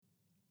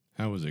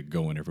How is it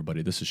going,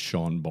 everybody? This is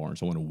Sean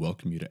Barnes. I want to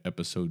welcome you to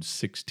episode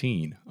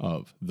 16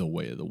 of The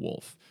Way of the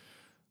Wolf.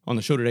 On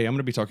the show today, I'm going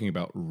to be talking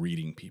about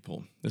reading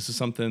people. This is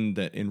something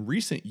that in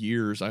recent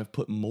years, I've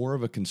put more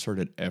of a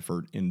concerted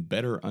effort in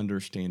better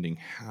understanding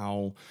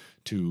how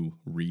to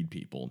read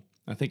people.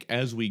 I think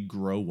as we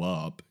grow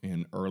up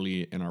and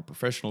early in our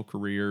professional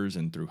careers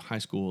and through high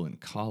school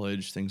and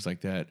college, things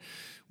like that,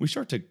 we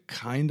start to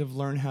kind of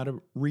learn how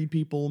to read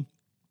people.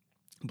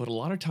 But a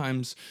lot of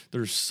times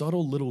there's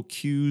subtle little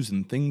cues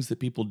and things that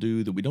people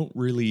do that we don't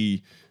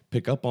really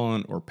pick up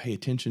on or pay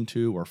attention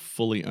to or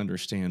fully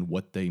understand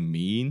what they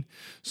mean.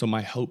 So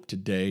my hope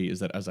today is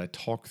that as I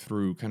talk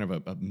through kind of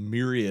a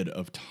myriad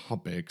of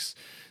topics,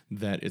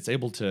 that it's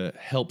able to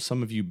help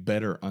some of you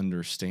better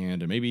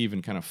understand and maybe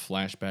even kind of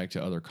flash back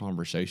to other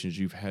conversations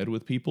you've had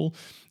with people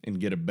and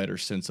get a better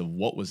sense of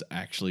what was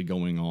actually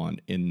going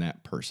on in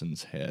that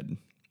person's head.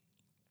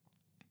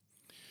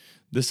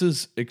 This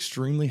is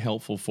extremely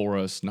helpful for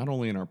us, not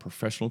only in our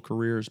professional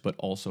careers, but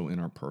also in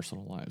our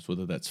personal lives,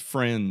 whether that's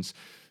friends,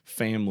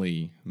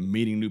 family,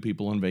 meeting new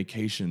people on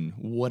vacation,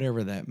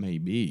 whatever that may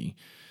be.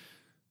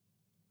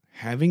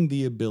 Having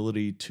the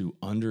ability to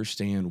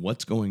understand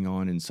what's going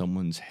on in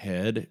someone's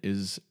head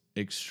is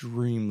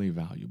extremely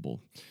valuable,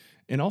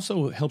 and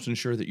also helps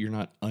ensure that you're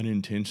not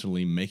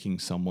unintentionally making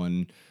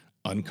someone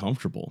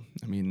uncomfortable.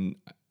 I mean,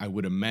 I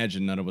would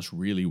imagine none of us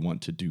really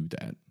want to do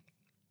that.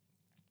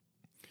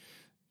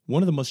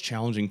 One of the most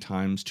challenging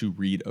times to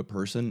read a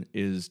person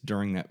is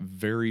during that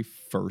very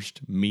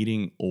first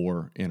meeting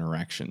or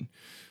interaction.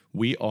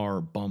 We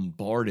are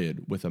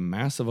bombarded with a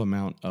massive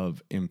amount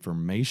of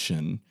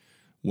information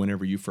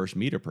whenever you first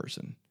meet a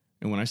person.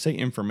 And when I say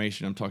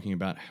information, I'm talking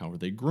about how are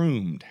they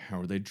groomed?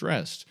 How are they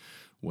dressed?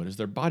 What is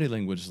their body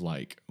language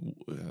like?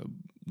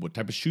 What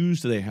type of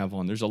shoes do they have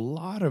on? There's a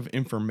lot of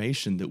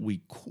information that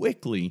we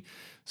quickly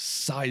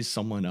size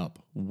someone up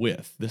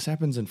with. This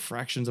happens in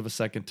fractions of a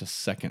second to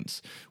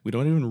seconds. We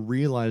don't even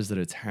realize that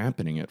it's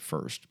happening at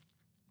first.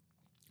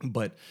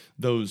 But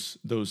those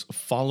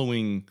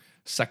following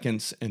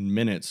seconds and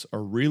minutes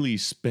are really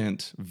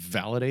spent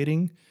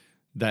validating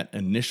that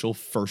initial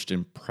first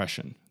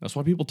impression. That's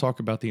why people talk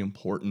about the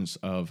importance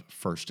of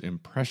first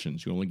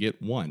impressions. You only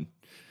get one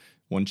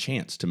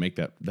chance to make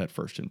that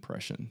first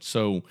impression.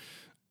 So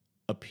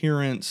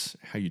appearance,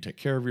 how you take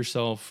care of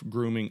yourself,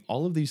 grooming,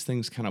 all of these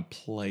things kind of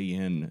play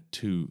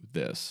into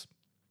this.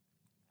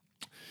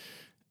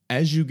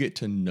 As you get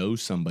to know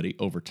somebody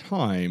over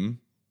time,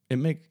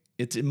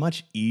 it's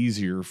much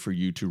easier for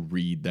you to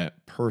read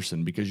that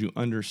person because you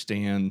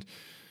understand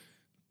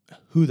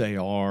who they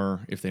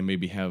are, if they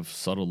maybe have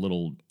subtle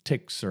little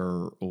tics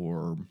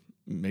or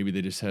maybe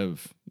they just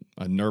have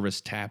a nervous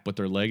tap with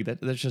their leg.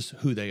 That's just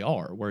who they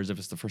are. Whereas if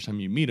it's the first time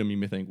you meet them, you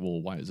may think, well,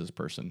 why is this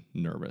person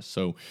nervous?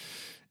 So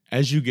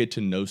as you get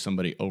to know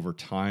somebody over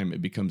time,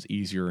 it becomes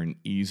easier and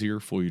easier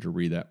for you to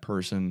read that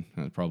person.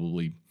 I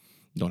probably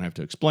don't have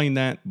to explain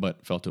that,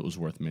 but felt it was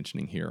worth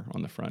mentioning here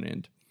on the front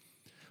end.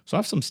 So I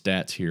have some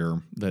stats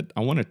here that I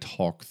want to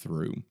talk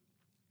through.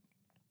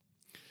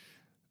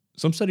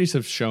 Some studies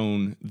have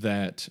shown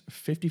that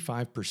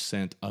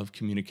 55% of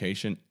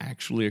communication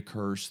actually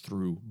occurs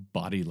through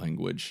body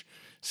language.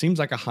 Seems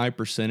like a high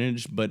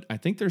percentage, but I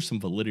think there's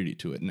some validity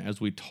to it. And as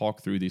we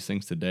talk through these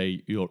things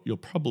today, you'll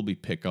probably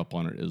pick up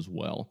on it as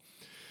well.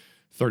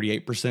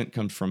 38%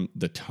 comes from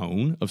the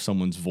tone of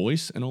someone's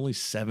voice, and only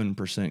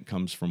 7%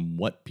 comes from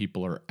what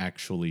people are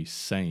actually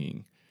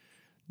saying.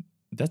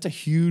 That's a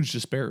huge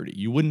disparity.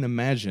 You wouldn't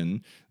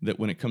imagine that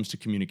when it comes to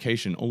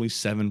communication, only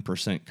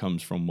 7%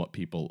 comes from what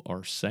people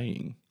are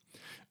saying.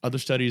 Other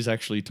studies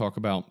actually talk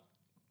about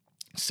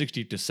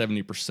 60 to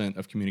 70%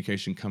 of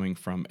communication coming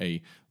from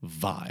a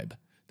vibe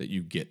that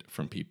you get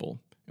from people.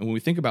 And when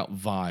we think about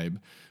vibe,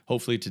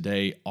 hopefully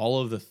today,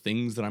 all of the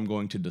things that I'm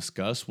going to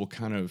discuss will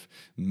kind of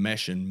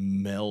mesh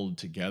and meld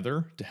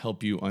together to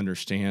help you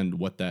understand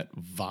what that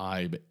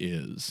vibe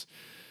is.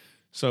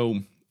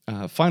 So,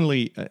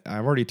 finally,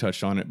 I've already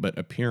touched on it, but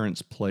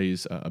appearance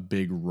plays a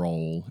big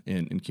role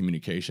in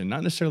communication,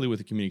 not necessarily with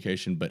the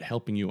communication, but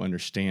helping you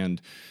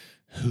understand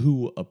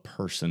who a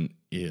person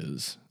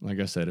is. Like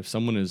I said, if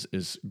someone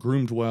is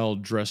groomed well,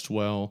 dressed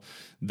well,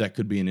 that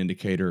could be an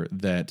indicator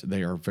that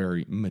they are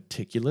very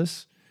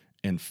meticulous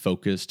and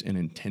focused and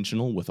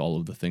intentional with all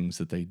of the things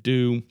that they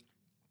do.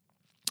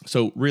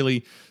 So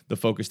really, the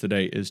focus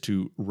today is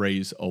to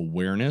raise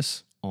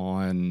awareness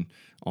on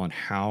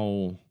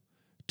how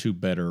to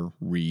better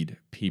read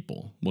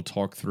people. We'll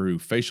talk through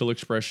facial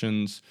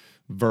expressions,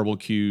 verbal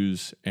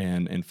cues,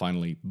 and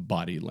finally,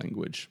 body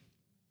language.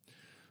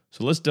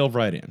 So let's delve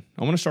right in.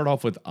 I want to start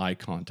off with eye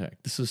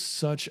contact. This is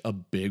such a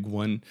big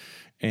one.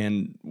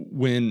 And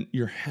when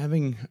you're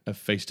having a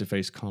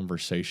face-to-face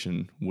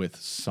conversation with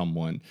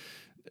someone,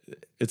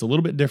 it's a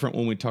little bit different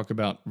when we talk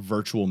about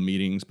virtual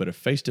meetings, but a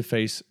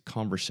face-to-face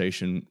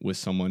conversation with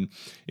someone,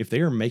 if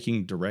they are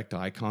making direct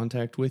eye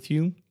contact with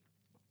you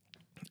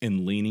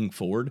and leaning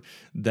forward,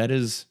 that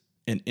is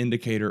an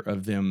indicator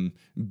of them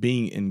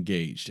being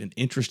engaged and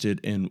interested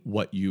in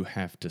what you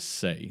have to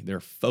say. They're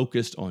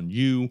focused on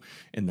you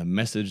and the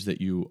message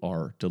that you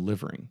are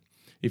delivering.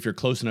 If you're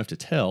close enough to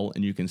tell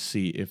and you can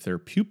see if their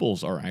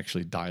pupils are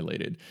actually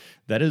dilated,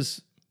 that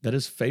is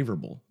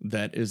favorable.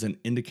 That is an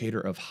indicator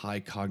of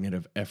high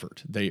cognitive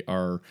effort. They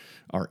are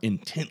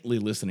intently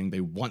listening. They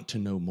want to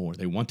know more.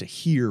 They want to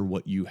hear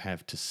what you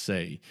have to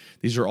say.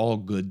 These are all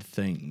good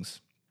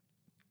things.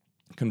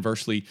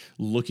 Conversely,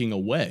 looking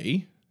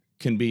away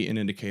can be an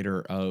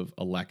indicator of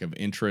a lack of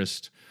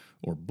interest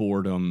or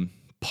boredom,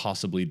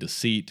 possibly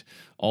deceit,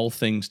 all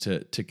things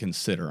to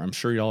consider. I'm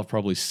sure y'all have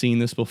probably seen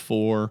this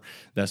before.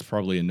 That's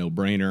probably a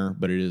no-brainer,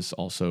 but it is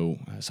also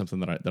something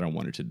that I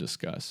wanted to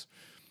discuss.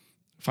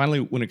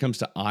 Finally, when it comes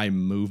to eye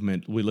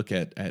movement, we look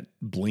at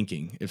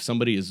blinking. If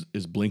somebody is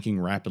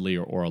blinking rapidly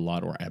or a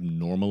lot or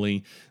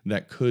abnormally,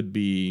 that could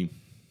be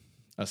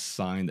a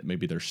sign that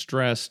maybe they're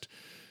stressed,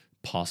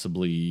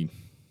 possibly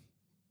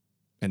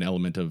an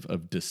element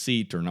of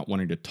deceit or not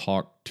wanting to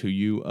talk to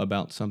you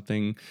about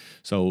something.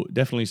 So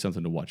definitely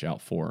something to watch out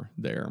for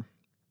there.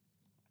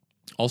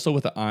 Also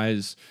with the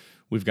eyes,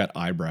 we've got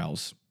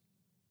eyebrows.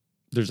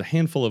 There's a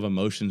handful of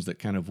emotions that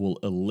kind of will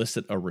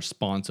elicit a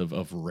response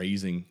of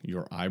raising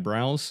your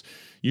eyebrows.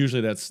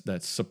 Usually that's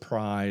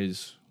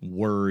surprise,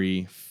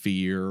 worry,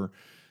 fear,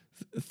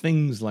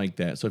 things like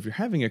that. So if you're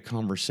having a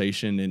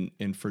conversation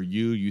and for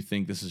you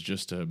think this is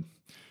just a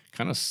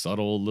kind of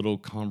subtle little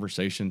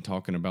conversation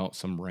talking about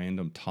some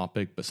random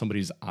topic, but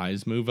somebody's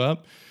eyes move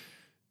up,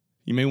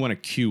 you may want to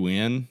cue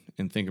in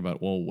and think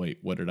about, well, wait,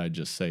 what did I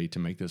just say to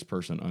make this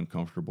person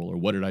uncomfortable? Or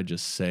what did I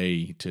just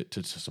say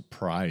to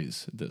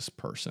surprise this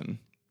person?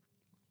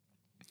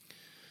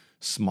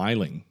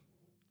 Smiling.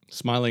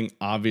 Smiling,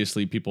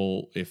 obviously,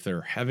 people, if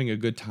they're having a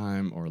good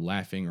time or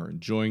laughing or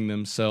enjoying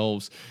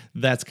themselves,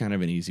 that's kind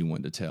of an easy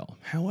one to tell.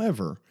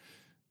 However,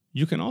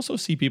 you can also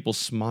see people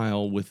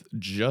smile with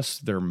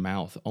just their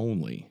mouth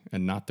only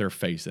and not their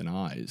face and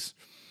eyes.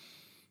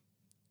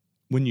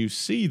 When you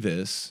see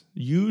this,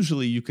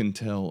 usually you can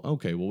tell,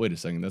 okay, well, wait a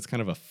second, that's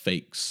kind of a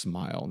fake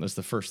smile. That's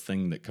the first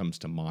thing that comes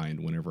to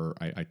mind whenever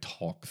I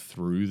talk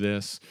through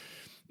this.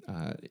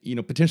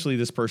 Potentially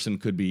this person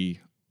could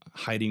be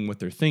hiding what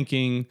they're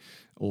thinking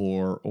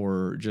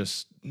or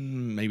just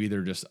maybe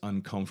they're just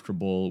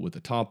uncomfortable with the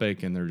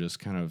topic and they're just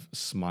kind of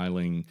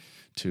smiling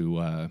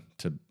to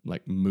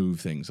like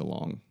move things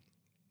along.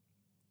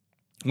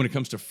 When it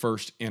comes to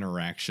first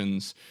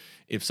interactions,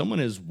 if someone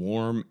is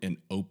warm and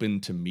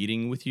open to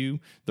meeting with you,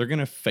 they're going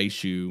to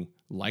face you,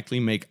 likely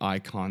make eye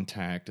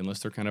contact, unless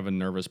they're kind of a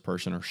nervous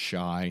person or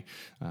shy.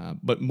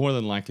 But more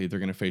than likely, they're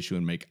going to face you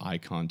and make eye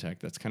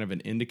contact. That's kind of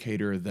an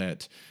indicator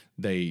that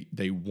they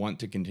want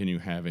to continue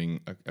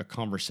having a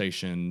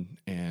conversation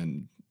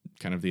and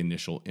kind of the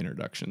initial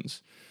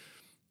introductions.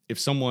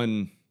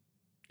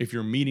 If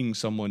you're meeting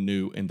someone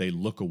new and they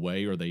look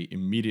away or they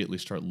immediately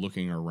start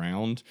looking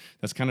around,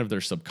 that's kind of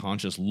their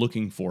subconscious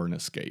looking for an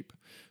escape.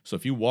 So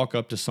if you walk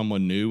up to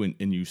someone new and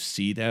you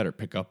see that or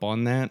pick up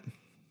on that,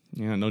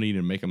 no need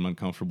to make them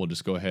uncomfortable.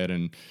 Just go ahead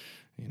and,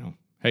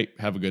 hey,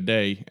 have a good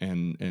day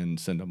and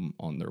send them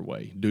on their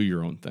way. Do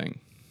your own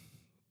thing.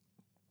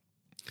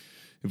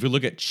 If we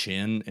look at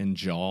chin and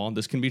jaw,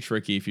 this can be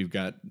tricky if you've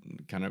got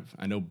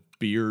I know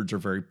beards are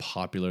very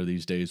popular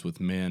these days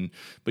with men,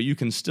 but you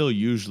can still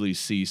usually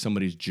see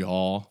somebody's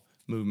jaw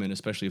movement,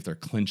 especially if they're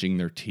clenching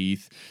their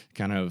teeth,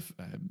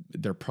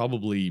 they're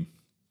probably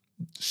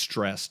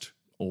stressed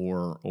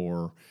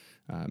or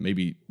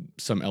maybe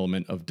some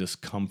element of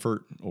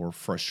discomfort or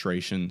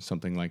frustration,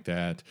 something like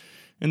that.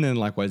 And then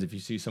likewise, if you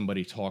see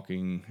somebody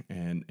talking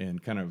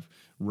and kind of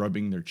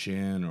rubbing their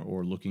chin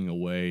or looking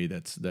away,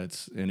 that's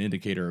an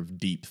indicator of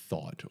deep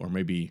thought or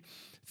maybe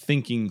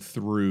thinking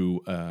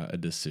through a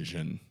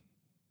decision,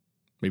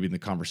 maybe in the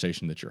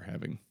conversation that you're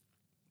having.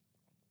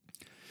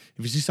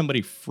 If you see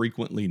somebody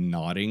frequently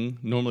nodding,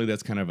 normally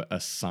that's kind of a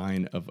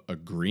sign of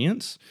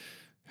agreeance.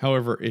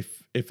 However,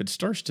 if it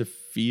starts to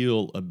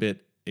feel a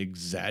bit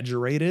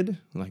exaggerated,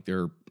 like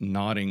they're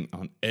nodding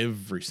on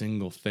every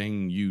single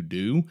thing you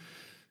do,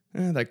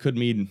 that could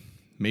mean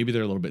maybe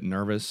they're a little bit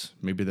nervous.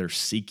 Maybe they're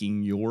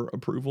seeking your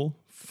approval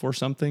for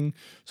something.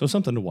 So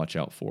something to watch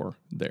out for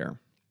there.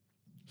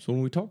 So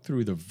when we talk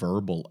through the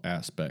verbal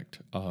aspect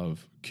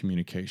of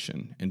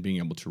communication and being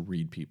able to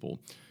read people,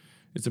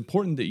 it's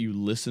important that you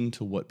listen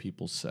to what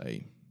people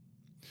say,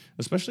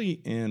 especially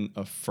in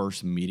a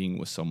first meeting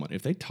with someone.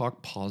 If they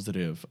talk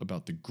positive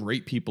about the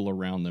great people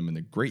around them and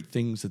the great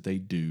things that they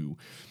do,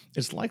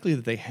 it's likely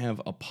that they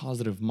have a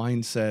positive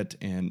mindset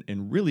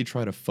and really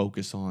try to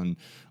focus on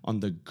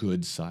the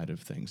good side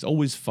of things,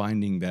 always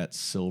finding that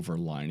silver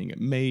lining. It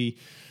may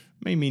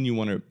mean you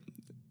want to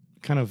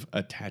kind of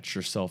attach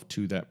yourself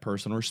to that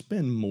person or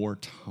spend more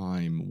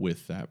time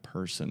with that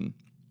person.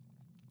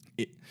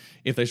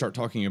 If they start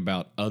talking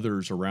about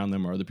others around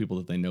them or other people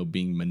that they know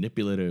being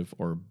manipulative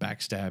or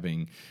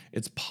backstabbing,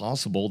 it's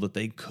possible that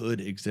they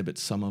could exhibit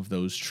some of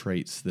those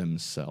traits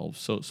themselves.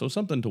 So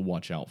something to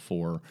watch out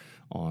for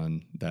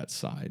on that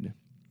side.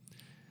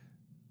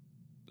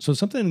 So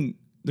something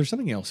there's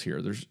something else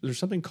here. There's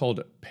something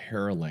called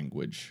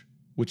paralanguage,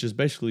 which is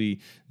basically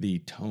the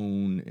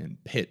tone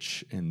and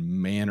pitch and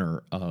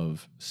manner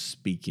of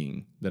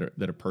speaking that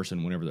a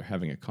person, whenever they're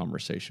having a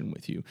conversation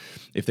with you.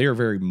 If they are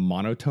very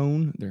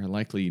monotone, they're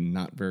likely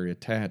not very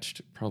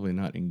attached, probably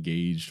not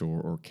engaged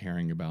or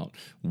caring about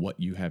what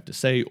you have to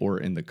say or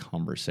in the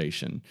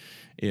conversation.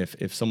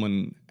 If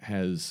someone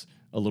has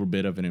a little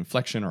bit of an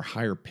inflection or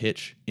higher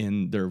pitch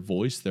in their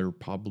voice, they're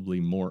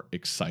probably more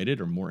excited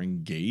or more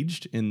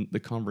engaged in the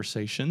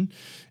conversation.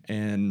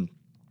 And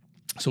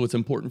so it's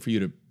important for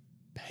you to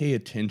pay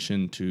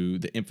attention to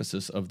the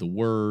emphasis of the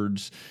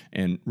words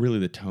and really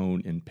the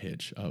tone and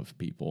pitch of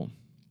people.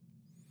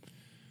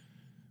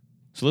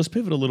 So let's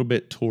pivot a little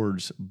bit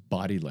towards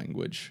body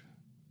language.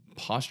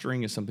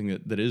 Posturing is something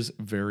that is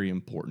very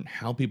important,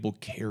 how people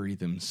carry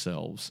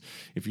themselves.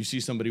 If you see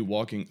somebody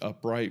walking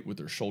upright with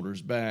their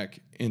shoulders back,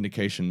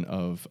 indication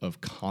of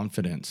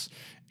confidence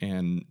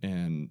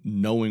and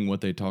knowing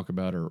what they talk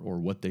about or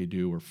what they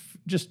do, or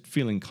just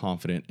feeling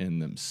confident in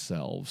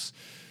themselves.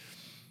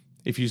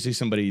 If you see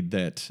somebody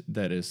that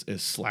is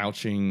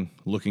slouching,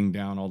 looking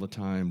down all the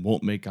time,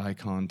 won't make eye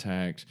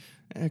contact,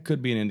 it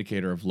could be an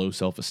indicator of low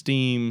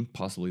self-esteem,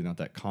 possibly not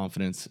that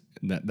confidence,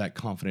 that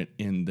confident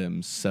in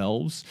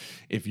themselves.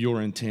 If your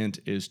intent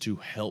is to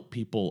help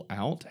people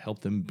out,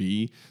 help them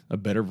be a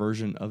better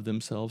version of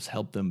themselves,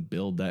 help them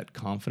build that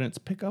confidence,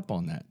 pick up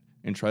on that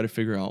and try to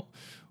figure out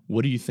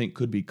what do you think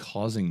could be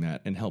causing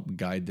that and help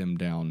guide them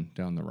down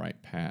the right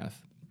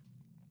path.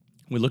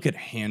 We look at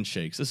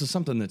handshakes. This is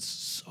something that's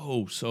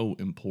so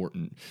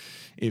important.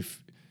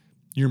 If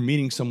you're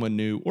meeting someone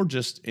new, or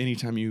just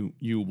anytime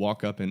you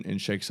walk up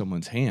and shake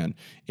someone's hand,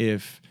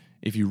 if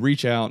you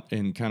reach out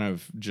and kind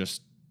of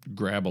just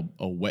grab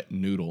a wet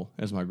noodle,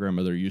 as my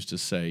grandmother used to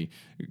say,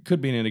 it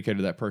could be an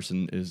indicator that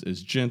person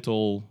is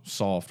gentle,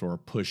 soft, or a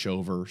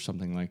pushover,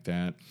 something like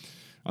that.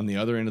 On the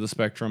other end of the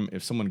spectrum,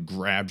 if someone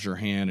grabs your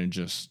hand and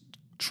just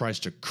tries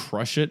to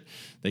crush it,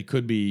 they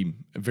could be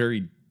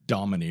very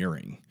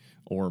domineering,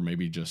 or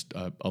maybe just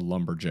a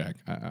lumberjack.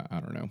 I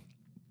don't know.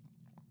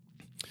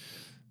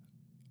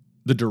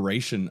 The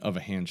duration of a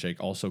handshake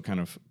also kind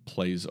of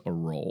plays a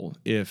role.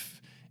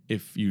 If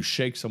you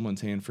shake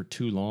someone's hand for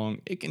too long,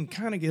 it can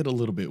kind of get a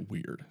little bit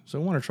weird. So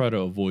I want to try to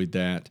avoid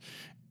that.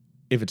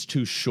 If it's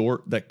too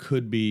short, that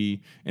could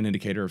be an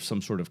indicator of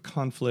some sort of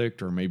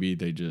conflict, or maybe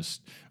they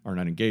just are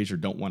not engaged or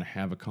don't want to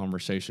have a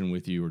conversation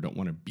with you or don't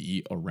want to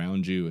be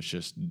around you. It's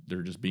just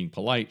they're just being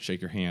polite,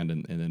 shake your hand,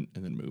 and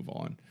then move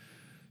on.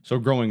 So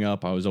growing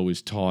up, I was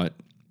always taught,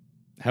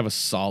 have a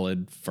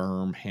solid,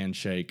 firm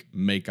handshake,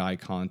 make eye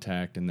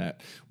contact, and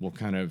that will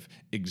kind of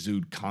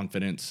exude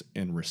confidence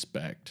and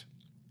respect.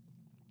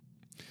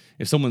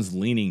 If someone's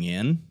leaning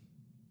in,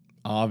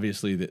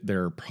 obviously that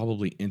they're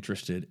probably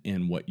interested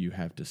in what you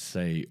have to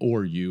say,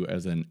 or you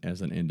as an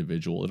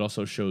individual. It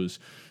also shows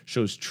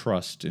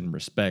trust and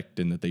respect,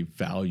 and that they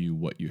value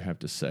what you have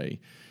to say.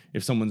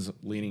 If someone's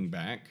leaning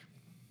back,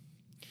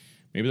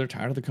 maybe they're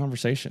tired of the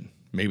conversation.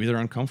 Maybe they're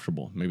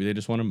uncomfortable. Maybe they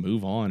just want to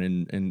move on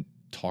and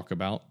talk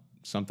about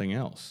something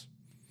else.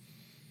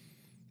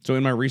 So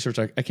in my research,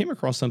 I came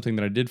across something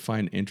that I did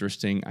find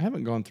interesting. I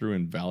haven't gone through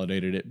and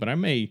validated it, but I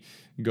may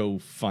go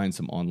find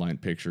some online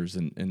pictures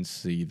and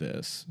see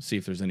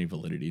if there's any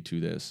validity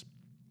to this.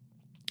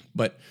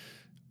 But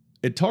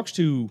it talks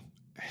to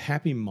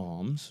happy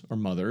moms or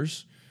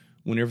mothers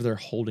whenever they're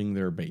holding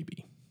their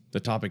baby.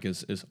 The topic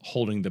is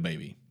holding the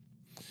baby.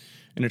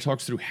 And it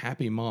talks through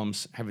happy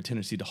moms have a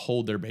tendency to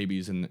hold their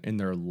babies in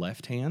their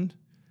left hand.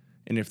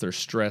 And if they're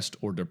stressed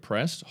or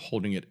depressed,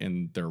 holding it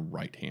in their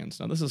right hands.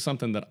 Now, this is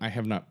something that I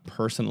have not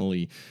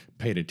personally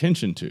paid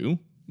attention to,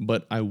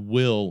 but I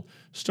will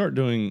start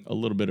doing a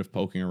little bit of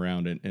poking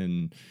around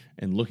and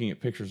looking at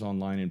pictures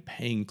online and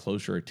paying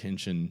closer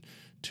attention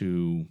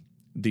to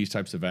these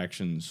types of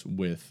actions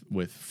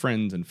with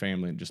friends and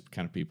family and just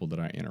kind of people that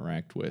I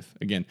interact with.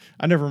 Again,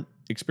 I never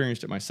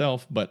experienced it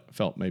myself, but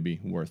felt maybe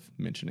worth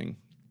mentioning.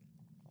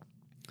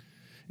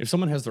 If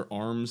someone has their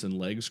arms and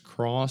legs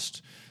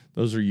crossed,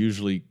 those are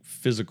usually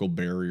physical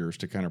barriers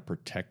to kind of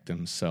protect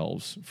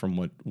themselves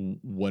from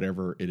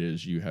whatever it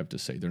is you have to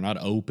say. They're not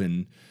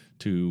open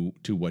to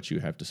what you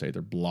have to say.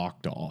 They're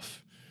blocked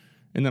off.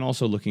 And then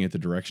also looking at the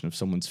direction of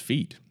someone's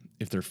feet.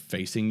 If they're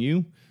facing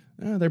you,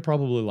 they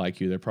probably like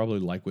you. They probably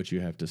like what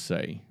you have to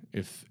say.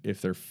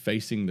 If they're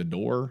facing the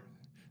door,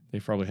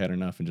 they've probably had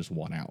enough and just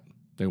want out.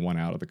 They want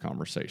out of the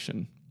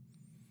conversation.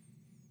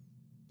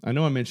 I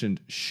know I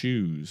mentioned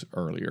shoes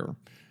earlier.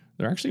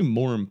 They're actually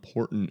more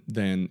important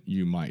than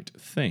you might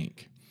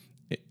think.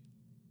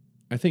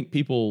 I think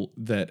people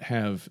that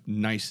have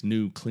nice,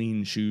 new,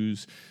 clean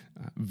shoes,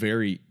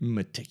 very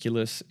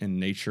meticulous in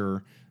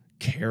nature,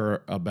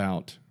 care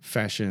about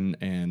fashion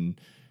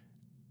and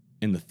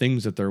the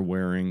things that they're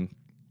wearing.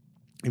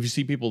 If you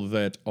see people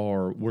that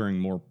are wearing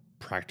more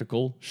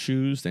practical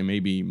shoes, they may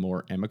be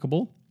more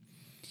amicable.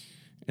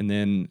 And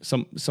then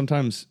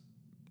sometimes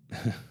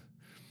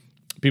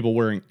people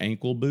wearing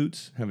ankle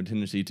boots have a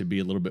tendency to be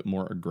a little bit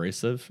more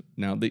aggressive.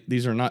 Now,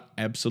 these are not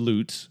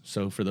absolutes,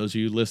 so for those of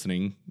you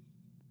listening,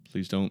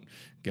 Please don't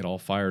get all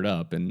fired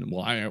up. And,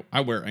 well,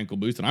 I wear ankle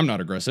boots and I'm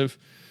not aggressive.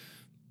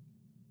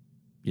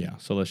 Yeah,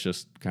 so let's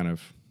just kind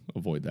of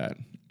avoid that.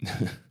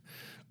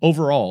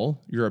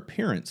 Overall, your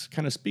appearance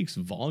kind of speaks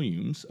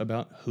volumes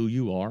about who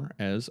you are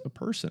as a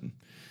person.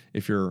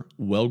 If you're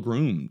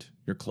well-groomed,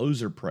 your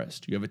clothes are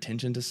pressed, you have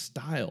attention to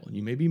style,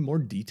 you may be more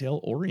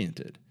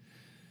detail-oriented.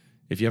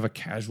 If you have a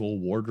casual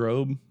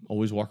wardrobe,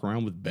 always walk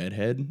around with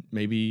bedhead,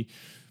 maybe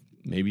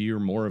you're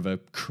more of a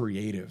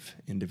creative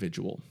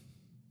individual.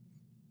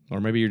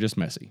 Or maybe you're just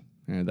messy.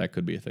 That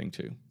could be a thing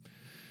too.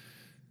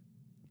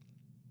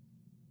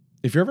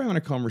 If you're ever having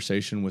a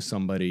conversation with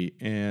somebody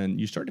and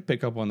you start to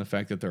pick up on the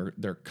fact that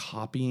they're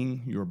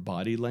copying your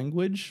body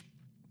language,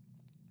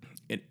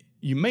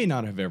 you may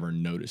not have ever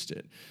noticed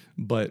it,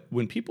 but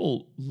when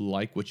people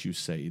like what you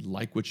say,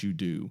 like what you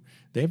do,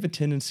 they have a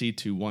tendency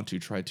to want to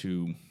try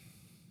to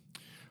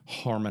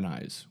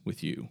harmonize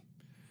with you.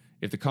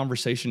 If the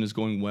conversation is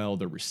going well,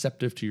 they're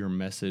receptive to your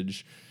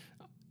message.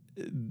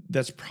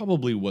 That's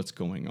probably what's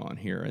going on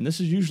here. And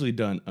this is usually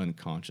done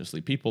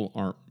unconsciously. People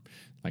aren't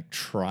like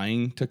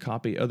trying to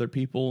copy other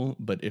people,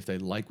 but if they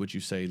like what you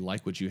say,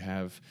 like what you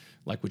have,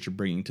 like what you're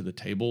bringing to the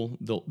table,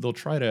 they'll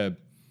try to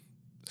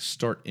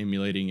start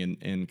emulating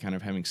and kind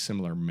of having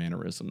similar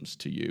mannerisms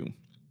to you.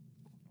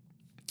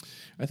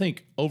 I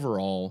think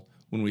overall,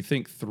 when we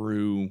think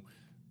through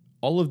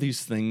all of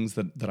these things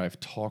that I've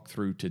talked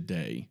through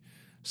today,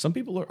 some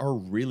people are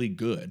really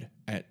good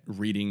at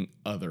reading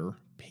other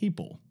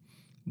people.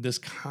 This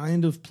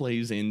kind of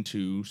plays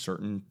into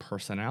certain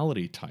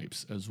personality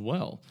types as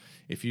well.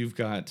 If you've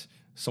got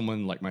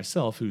someone like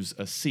myself who's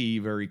a C,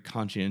 very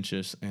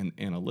conscientious and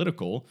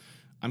analytical,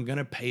 I'm going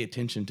to pay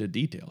attention to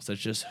details.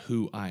 That's just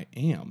who I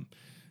am.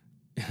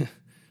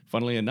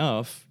 Funnily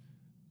enough,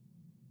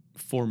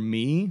 for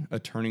me, a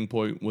turning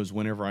point was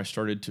whenever I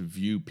started to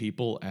view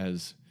people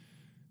as,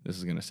 this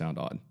is going to sound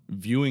odd,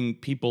 viewing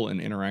people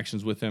and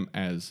interactions with them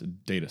as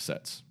data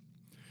sets.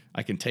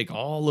 I can take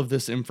all of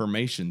this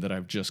information that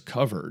I've just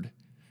covered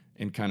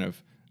and kind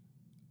of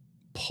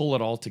pull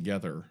it all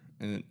together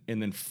and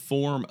then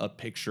form a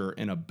picture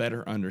and a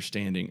better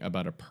understanding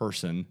about a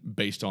person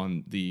based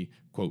on the,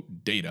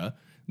 quote, data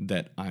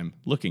that I'm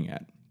looking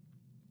at.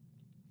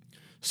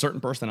 Certain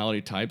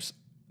personality types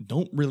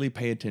don't really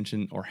pay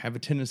attention or have a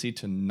tendency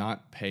to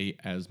not pay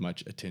as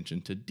much attention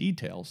to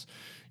details.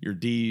 Your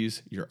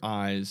D's, your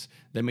I's,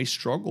 they may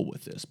struggle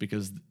with this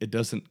because it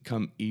doesn't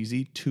come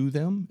easy to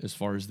them as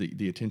far as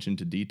the attention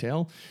to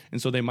detail.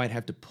 And so they might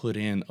have to put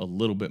in a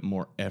little bit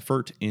more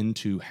effort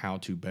into how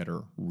to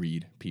better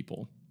read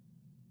people.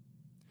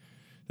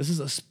 This is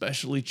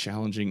especially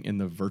challenging in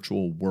the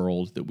virtual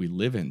world that we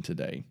live in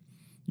today.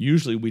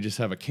 Usually we just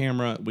have a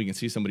camera, we can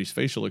see somebody's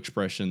facial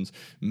expressions,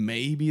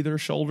 maybe their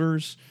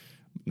shoulders.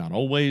 Not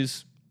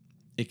always.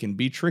 It can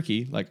be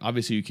tricky. Like,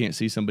 obviously, you can't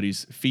see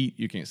somebody's feet.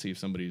 You can't see if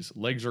somebody's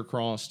legs are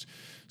crossed.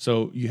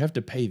 So you have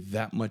to pay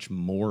that much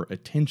more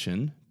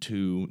attention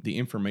to the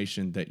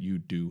information that you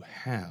do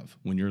have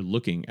when you're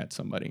looking at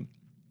somebody.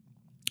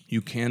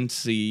 You can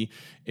see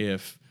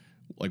if,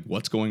 like,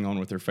 what's going on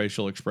with their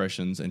facial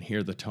expressions and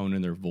hear the tone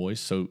in their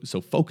voice. So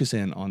focus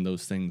in on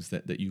those things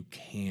that you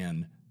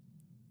can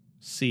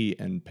see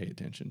and pay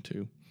attention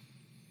to.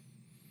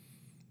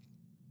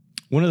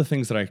 One of the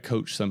things that I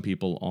coach some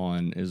people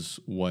on is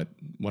what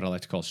I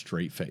like to call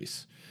straight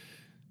face.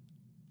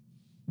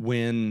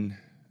 When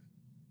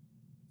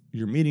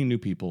you're meeting new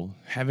people,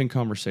 having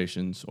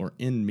conversations, or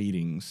in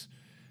meetings,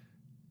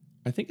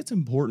 I think it's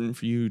important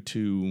for you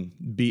to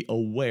be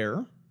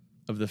aware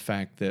of the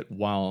fact that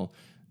while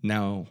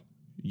now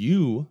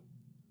you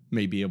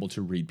may be able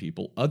to read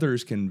people,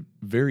 others can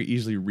very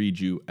easily read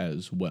you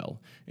as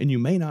well. And you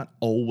may not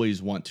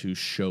always want to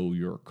show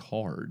your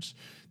cards.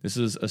 This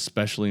is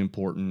especially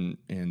important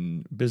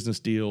in business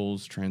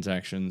deals,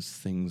 transactions,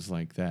 things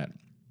like that.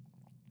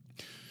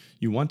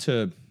 You want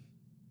to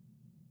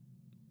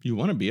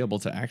be able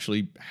to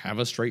actually have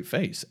a straight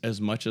face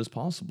as much as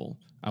possible.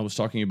 I was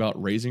talking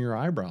about raising your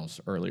eyebrows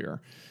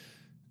earlier.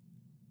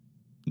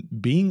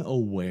 Being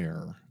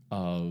aware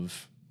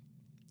of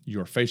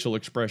your facial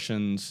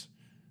expressions,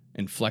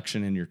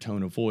 inflection in your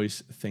tone of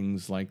voice,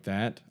 things like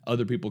that.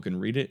 Other people can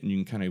read it and you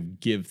can kind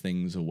of give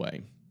things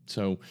away.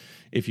 So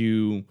if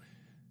you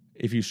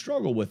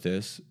struggle with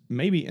this,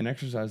 maybe an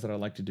exercise that I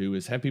like to do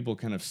is have people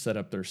kind of set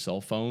up their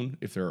cell phone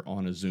if they're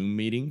on a Zoom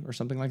meeting or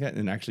something like that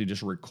and actually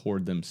just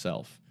record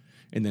themselves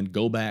and then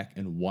go back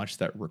and watch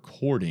that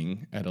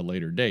recording at a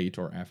later date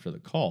or after the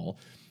call.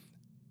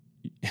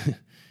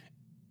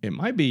 It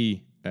might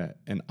be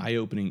an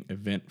eye-opening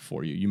event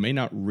for you. You may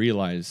not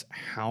realize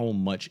how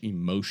much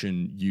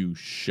emotion you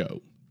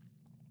show.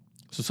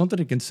 So something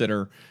to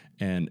consider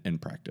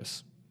and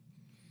practice.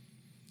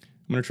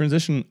 I'm going to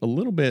transition a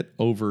little bit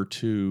over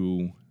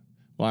to,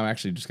 I'm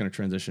actually just going to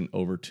transition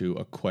over to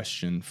a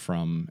question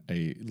from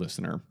a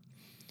listener.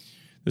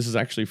 This is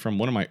actually from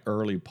one of my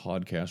early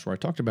podcasts where I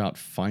talked about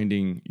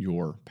finding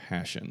your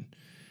passion.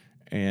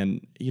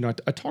 And,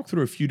 I talked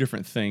through a few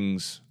different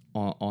things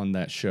on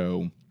that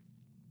show,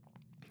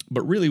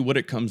 But really, what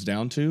it comes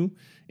down to,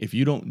 if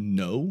you don't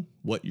know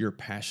what your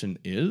passion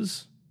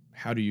is,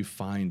 how do you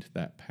find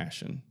that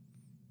passion?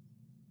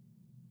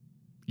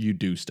 You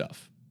do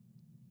stuff.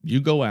 You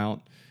go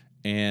out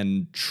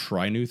and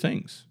try new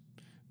things.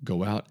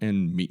 Go out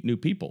and meet new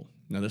people.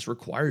 Now, this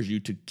requires you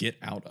to get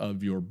out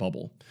of your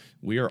bubble.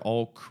 We are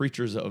all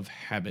creatures of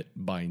habit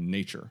by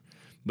nature.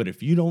 But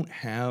if you don't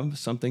have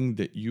something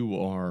that you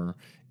are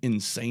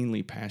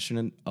insanely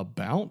passionate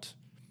about,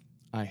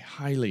 I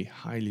highly,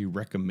 highly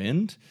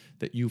recommend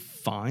that you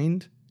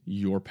find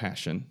your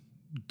passion.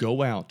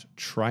 Go out,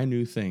 try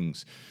new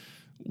things,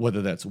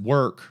 whether that's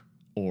work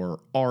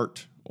or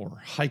art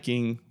or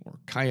hiking or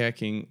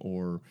kayaking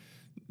or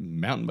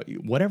mountain bike,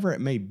 whatever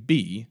it may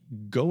be.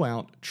 Go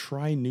out,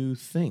 try new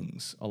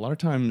things. A lot of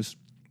times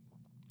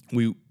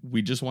we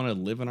just want to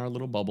live in our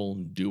little bubble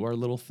and do our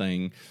little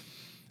thing.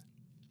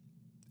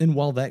 And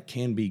while that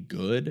can be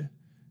good,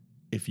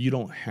 if you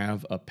don't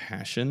have a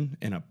passion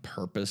and a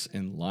purpose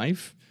in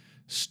life,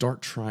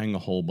 start trying a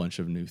whole bunch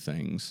of new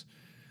things.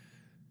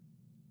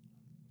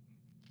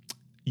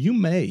 You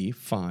may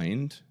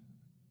find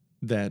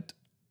that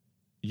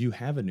you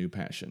have a new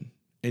passion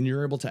and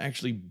you're able to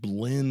actually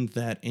blend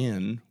that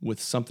in with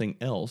something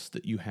else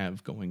that you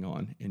have going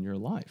on in your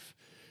life.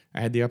 I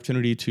had the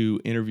opportunity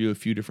to interview a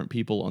few different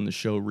people on the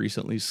show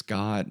recently.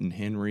 Scott and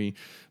Henry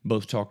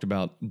both talked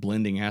about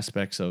blending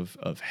aspects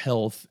of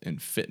health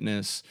and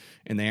fitness,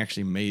 and they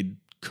actually made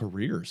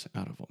careers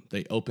out of them.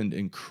 They opened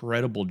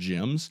incredible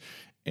gyms,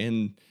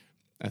 and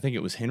I think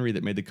it was Henry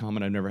that made the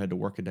comment, I've never had to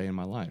work a day in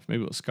my life.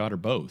 Maybe it was Scott or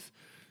both.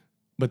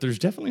 But there's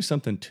definitely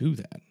something to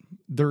that.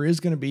 There is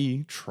going to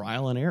be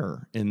trial and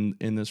error in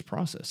this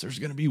process. There's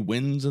going to be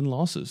wins and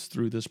losses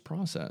through this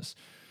process.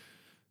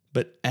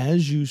 But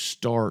as you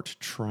start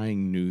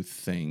trying new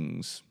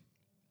things,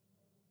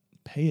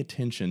 pay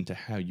attention to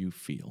how you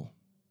feel.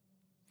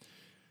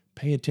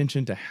 Pay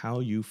attention to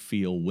how you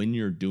feel when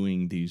you're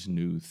doing these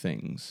new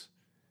things.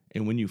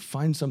 And when you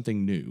find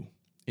something new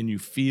and you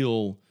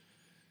feel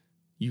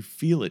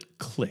it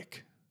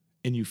click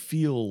and you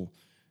feel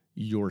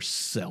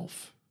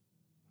yourself,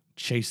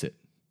 chase it,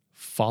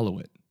 follow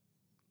it,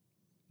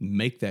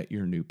 make that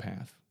your new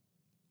path.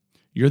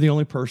 You're the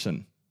only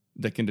person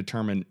that can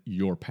determine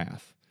your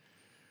path.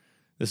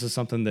 This is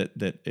something that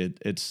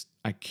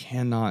I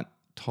cannot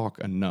talk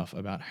enough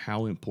about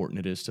how important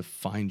it is to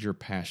find your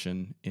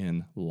passion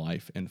in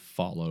life and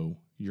follow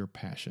your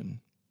passion.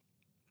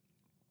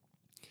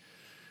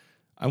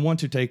 I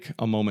want to take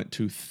a moment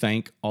to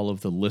thank all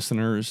of the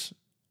listeners.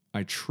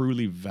 I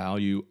truly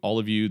value all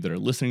of you that are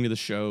listening to the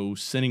show,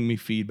 sending me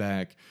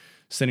feedback,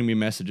 sending me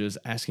messages,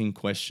 asking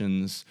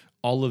questions.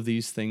 All of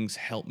these things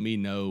help me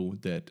know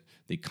that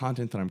the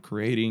content that I'm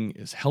creating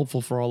is helpful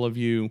for all of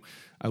you.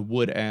 I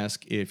would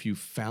ask if you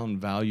found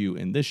value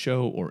in this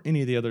show or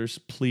any of the others,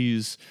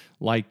 please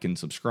like and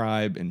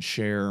subscribe and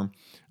share.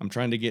 I'm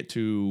trying to get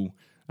to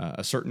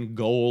a certain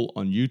goal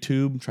on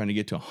YouTube, trying to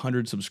get to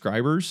 100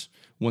 subscribers.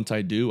 Once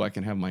I do, I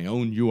can have my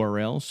own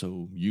URL,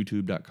 so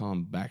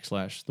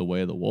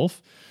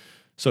youtube.com/thewayofthewolf.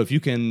 So if you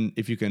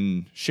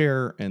can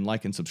share and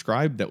like and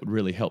subscribe, that would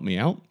really help me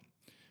out.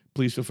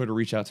 Please feel free to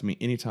reach out to me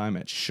anytime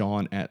at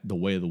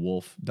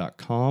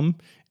Sean@thewayofthewolf.com,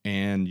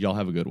 and y'all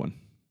have a good one.